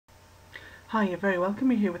Hi, you're very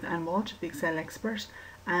welcome. You're here with Anne Walsh, the Excel expert,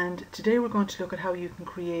 and today we're going to look at how you can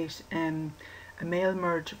create a mail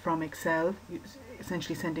merge from Excel,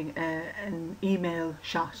 essentially sending an email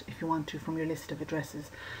shot, if you want to, from your list of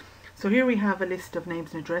addresses. So here we have a list of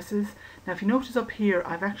names and addresses. Now if you notice up here,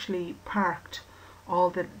 I've actually parked all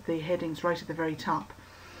the headings right at the very top,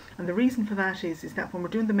 and the reason for that is that when we're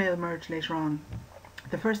doing the mail merge later on,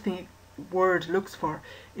 the first thing Word looks for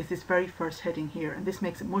is this very first heading here, and this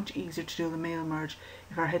makes it much easier to do the mail merge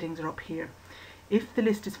if our headings are up here. If the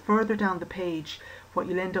list is further down the page, what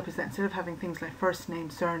you'll end up is that instead of having things like first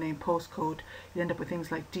name, surname, postcode, you'll end up with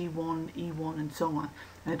things like D1, E1 and so on,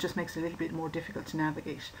 and it just makes it a little bit more difficult to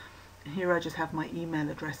navigate. And here I just have my email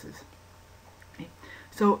addresses. Okay.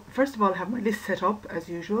 So first of all, I have my list set up as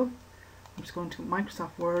usual. I'm just going to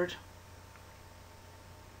Microsoft Word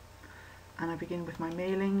and I begin with my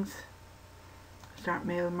mailings. Start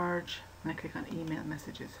mail merge, and I click on email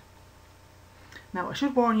messages. Now I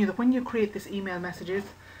should warn you that when you create this email messages,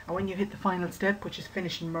 and when you hit the final step, which is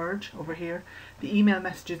finish and merge over here, the email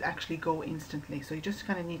messages actually go instantly, so you just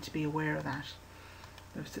kind of need to be aware of that.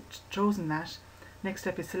 I've chosen that. Next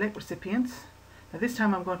step is select recipients. Now this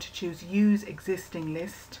time I'm going to choose use existing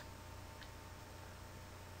list.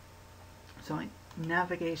 So I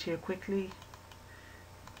navigate here quickly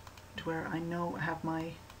to where I know I have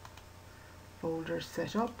my folders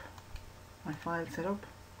set up, my file set up.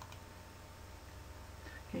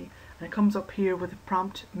 Okay, and it comes up here with a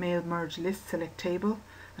prompt mail merge list select table,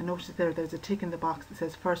 and notice there's a tick in the box that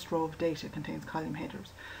says first row of data contains column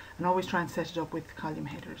headers, and always try and set it up with column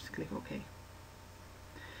headers. Click OK.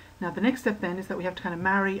 Now the next step then is that we have to kind of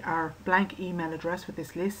marry our blank email address with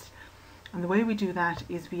this list, and the way we do that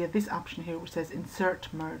is via this option here which says insert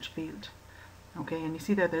merge field. Okay, and you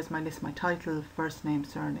see there's my list, my title, first name,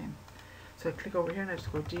 surname. So I click over here and I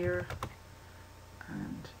just go dear,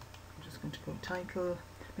 and I'm just going to go title.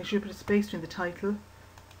 Make sure you put a space between the title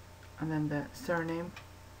and then the surname.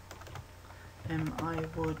 I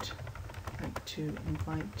would like to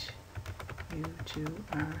invite you to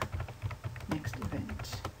our next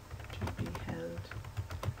event to be held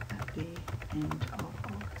at the end of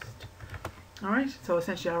August. Alright, so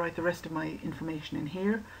essentially I'll write the rest of my information in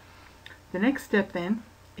here. The next step then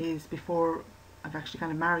is, before I've actually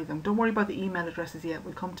kind of married them, don't worry about the email addresses yet,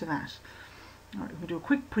 we'll come to that. Alright, we'll do a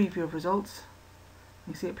quick preview of results.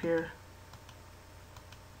 You see up here,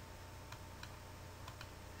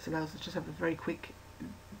 this allows us to just have a very quick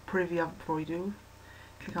preview of it before we do.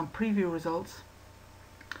 Click on preview results,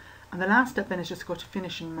 and the last step then is just to go to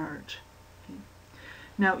finish and merge. Okay.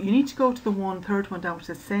 Now you need to go to the third one down which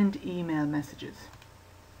says send email messages.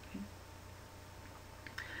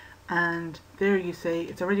 And there you say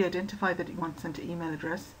it's already identified that you want to send to email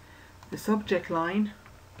address. The subject line,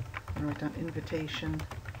 I'll write down invitation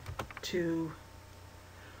to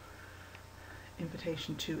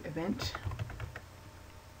event.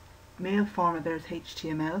 Mail format there is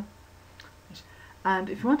HTML. And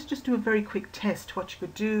if you want to just do a very quick test, what you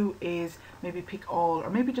could do is maybe pick all, or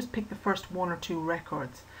maybe just pick the first one or two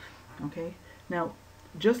records. Okay. Now,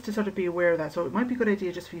 just to sort of be aware of that, so it might be a good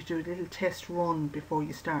idea just for you to do a little test run before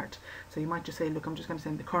you start. So you might just say, look, I'm just going to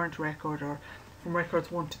send the current record, or from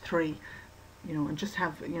records 1 to 3, you know, and just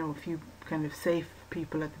have, you know, a few kind of safe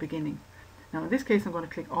people at the beginning. Now in this case I'm going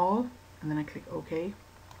to click all, and then I click OK,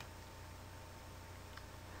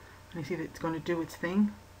 and you see that it's going to do its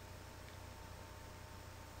thing.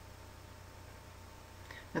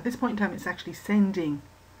 At this point in time it's actually sending,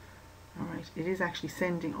 alright, it is actually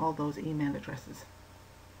sending all those email addresses,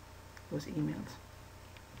 those emails.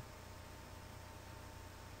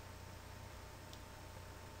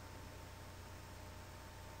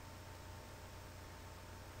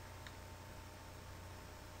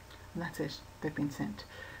 And that's it, they've been sent.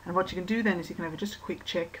 And what you can do then is you can have just a quick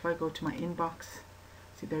check. If I go to my inbox,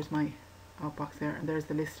 see there's my outbox there, and there's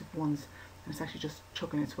the list of ones, and it's actually just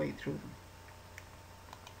chucking its way through them.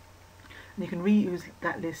 And you can reuse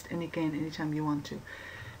that list anytime you want to.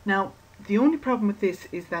 Now the only problem with this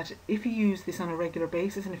is that if you use this on a regular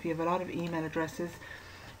basis, and if you have a lot of email addresses,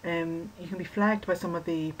 you can be flagged by some of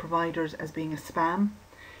the providers as being a spam.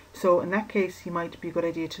 So in that case it might be a good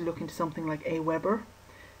idea to look into something like Aweber,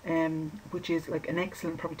 which is like an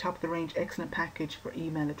excellent, probably top of the range, excellent package for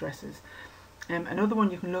email addresses. Another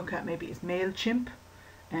one you can look at maybe is MailChimp,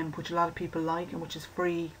 which a lot of people like, and which is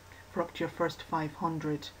free for up to your first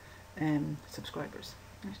 500 subscribers.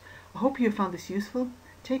 Right. I hope you found this useful.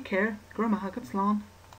 Take care. Grumma Haggett Slán.